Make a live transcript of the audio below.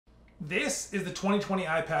This is the 2020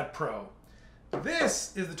 iPad Pro.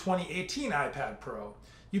 This is the 2018 iPad Pro.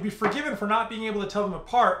 You'd be forgiven for not being able to tell them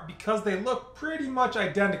apart because they look pretty much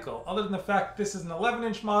identical, other than the fact this is an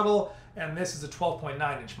 11-inch model and this is a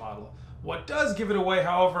 12.9-inch model. What does give it away,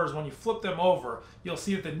 however, is when you flip them over, you'll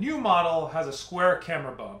see that the new model has a square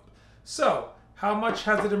camera bump. So, how much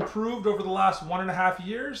has it improved over the last 1.5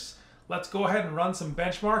 years? Let's go ahead and run some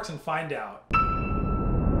benchmarks and find out.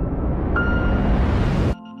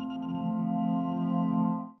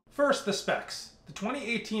 First, the specs. The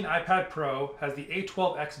 2018 iPad Pro has the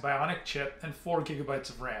A12X Bionic chip and 4 GB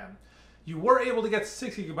of RAM. You were able to get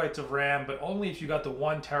 6 GB of RAM, but only if you got the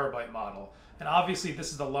 1 TB model. And obviously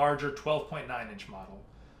this is the larger 12.9-inch model.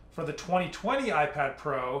 For the 2020 iPad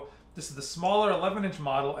Pro, this is the smaller 11-inch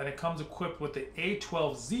model, and it comes equipped with the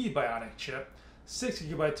A12Z Bionic chip, 6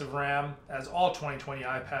 GB of RAM, as all 2020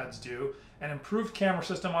 iPads do, an improved camera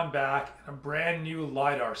system on back, and a brand new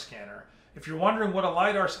LiDAR scanner. If you're wondering what a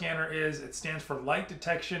LiDAR scanner is, it stands for light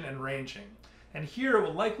detection and ranging. And here it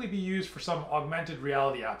will likely be used for some augmented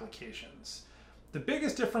reality applications. The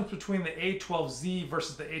biggest difference between the A12Z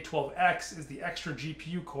versus the A12X is the extra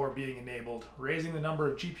GPU core being enabled, raising the number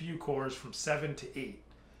of GPU cores from 7 to 8.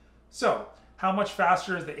 So, how much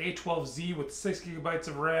faster is the A12Z with 6 GB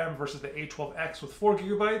of RAM versus the A12X with 4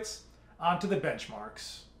 GB? On to the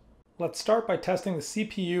benchmarks. Let's start by testing the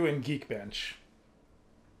CPU in Geekbench.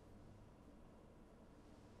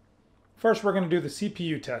 First, we're going to do the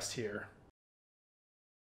CPU test here.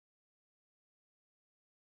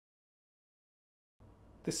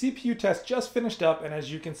 The CPU test just finished up, and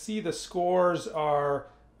as you can see, the scores are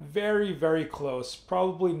very, very close,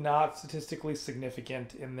 probably not statistically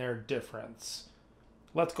significant in their difference.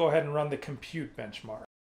 Let's go ahead and run the compute benchmark.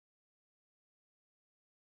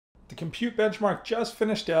 The compute benchmark just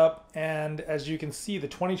finished up, and as you can see, the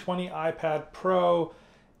 2020 iPad Pro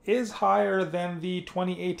is higher than the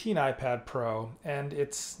 2018 iPad Pro, and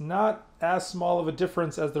it's not as small of a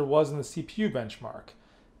difference as there was in the CPU benchmark.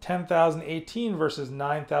 10,018 versus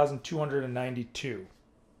 9,292.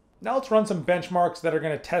 Now let's run some benchmarks that are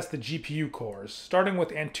going to test the GPU cores, starting with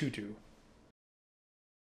Antutu.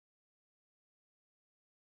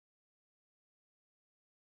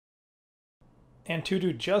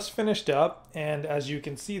 Antutu just finished up, and as you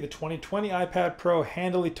can see, the 2020 iPad Pro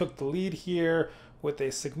handily took the lead here with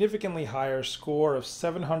a significantly higher score of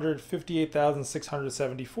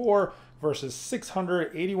 758,674 versus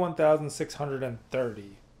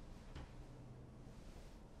 681,630.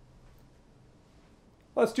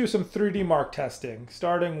 Let's do some 3D Mark testing,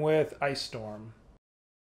 starting with Ice Storm.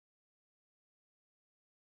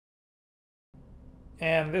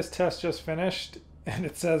 And this test just finished, and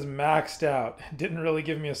it says maxed out. It didn't really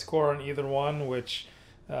give me a score on either one, which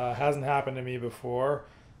hasn't happened to me before.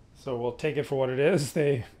 So we'll take it for what it is.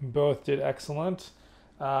 They both did excellent.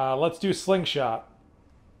 Let's do Slingshot.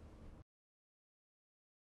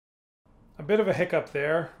 A bit of a hiccup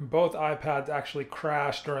there. Both iPads actually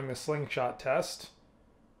crashed during the Slingshot test.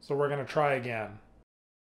 So we're going to try again.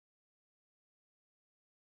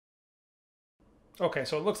 Okay,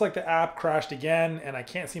 so it looks like the app crashed again, and I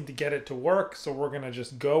can't seem to get it to work, so we're going to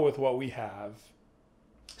just go with what we have.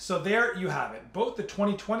 So there you have it. Both the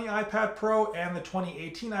 2020 iPad Pro and the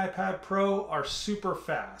 2018 iPad Pro are super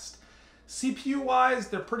fast. CPU-wise,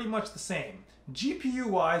 they're pretty much the same.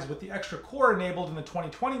 GPU-wise, with the extra core enabled in the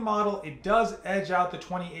 2020 model, it does edge out the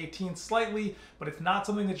 2018 slightly, but it's not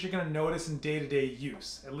something that you're going to notice in day-to-day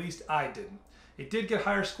use. At least I didn't. It did get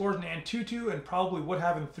higher scores in Antutu and probably would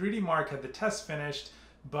have in 3D Mark had the test finished,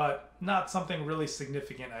 but not something really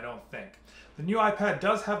significant, I don't think. The new iPad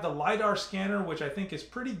does have the LiDAR scanner, which I think is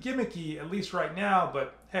pretty gimmicky, at least right now,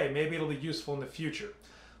 but hey, maybe it'll be useful in the future.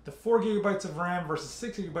 The 4 GB of RAM versus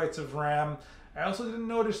 6 GB of RAM, I also didn't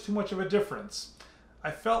notice too much of a difference.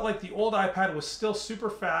 I felt like the old iPad was still super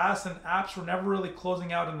fast and apps were never really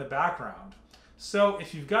closing out in the background. So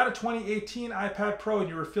if you've got a 2018 iPad Pro and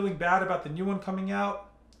you were feeling bad about the new one coming out,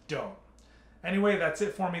 don't. Anyway, that's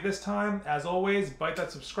it for me this time. As always, bite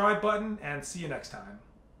that subscribe button and see you next time.